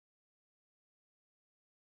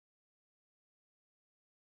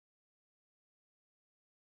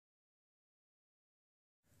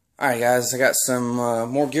Alright guys, I got some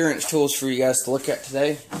more Gearwrench tools for you guys to look at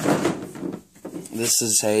today. This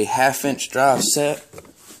is a 1/2 inch drive set.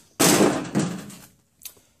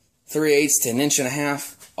 3/8 to 1.5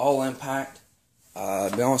 inches, all impact.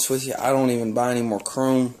 To be honest with you, I don't even buy any more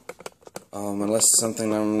chrome unless it's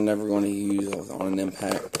something I'm never going to use on an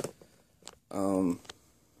impact.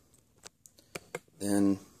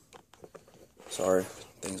 Sorry,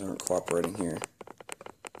 things aren't cooperating here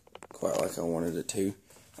quite like I wanted it to.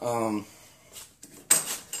 I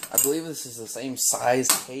believe this is the same size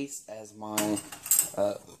case as my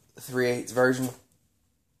 3/8 version.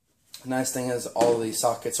 The nice thing is all of these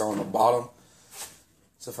sockets are on the bottom.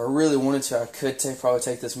 So if I really wanted to, I could probably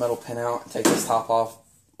take this metal pin out, take this top off,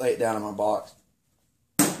 lay it down in my box.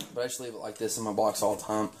 But I just leave it like this in my box all the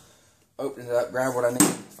time. Open it up, grab what I need.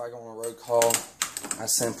 If I go on a road call, I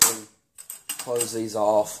simply close these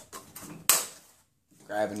off,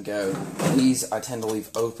 grab and go. These I tend to leave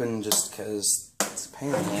open just because it's a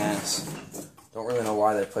pain in the ass. Don't really know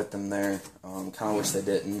why they put them there. Kind of wish they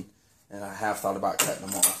didn't. And I have thought about cutting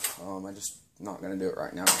them off. I'm just not going to do it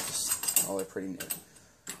right now. Oh, they're pretty new.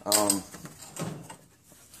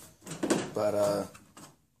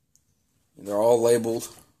 They're all labeled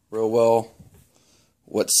real well.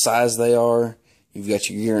 What size they are. You've got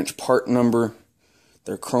your Gearwrench part number.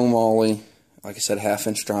 They're chrome ollie. Like I said, 1/2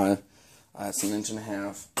 inch drive. It's 1.5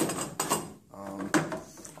 inches.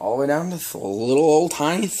 All the way down to a little old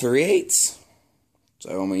tiny 3/8.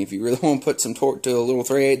 So, I mean, if you really want to put some torque to a little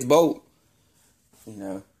 3/8 bolt, you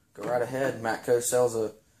know, go right ahead. Matco sells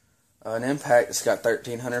an impact that's got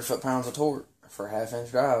 1,300 foot-pounds of torque for a 1/2 inch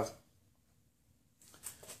drive.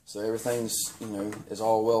 So everything's, you know, is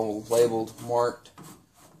all well labeled, marked.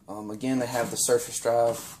 Again, they have the surface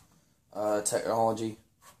drive technology.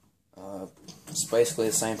 It's basically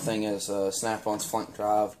the same thing as Snap-on's flank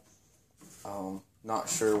drive. Not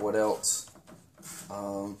sure what else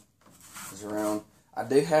is around. I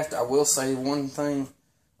will say one thing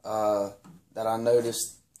that I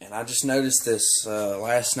noticed, and I just noticed this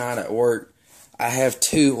last night at work. I have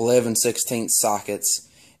two 11/16 sockets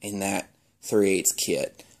in that 3/8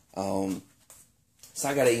 kit. So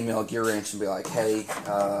I got to email Gearwrench and be like, hey,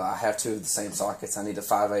 I have two of the same sockets. I need a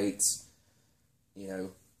 5/8, you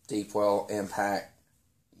know, deep well impact,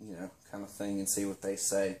 you know, kind of thing, and see what they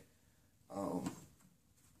say.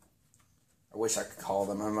 I wish I could call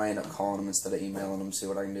them. I might end up calling them instead of emailing them, see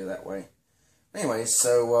what I can do that way. Anyway,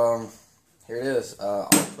 so here it is. I'll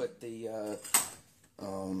put the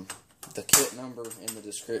kit number in the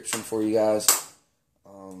description for you guys,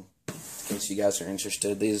 in case you guys are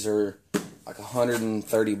interested. These are like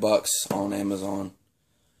 $130 on Amazon.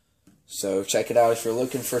 So check it out if you're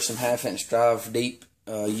looking for some 1/2 inch drive deep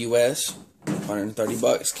US.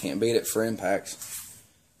 $130, can't beat it for impacts.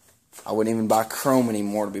 I wouldn't even buy chrome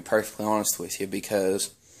anymore, to be perfectly honest with you, because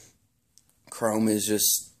chrome is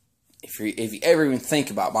just, if you ever even think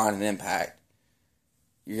about buying an impact,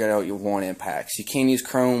 you'll want impacts. You can use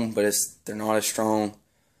chrome, but they're not as strong.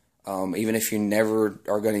 Even if you never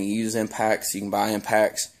are going to use impacts, you can buy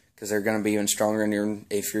impacts because they're going to be even stronger. And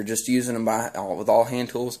if you're just using them with all hand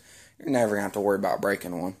tools, you're never going to have to worry about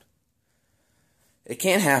breaking one. It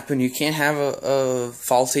can happen. You can have a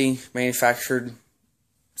faulty manufactured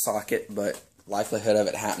socket, but likelihood of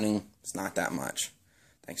it happening is not that much.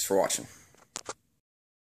 Thanks for watching.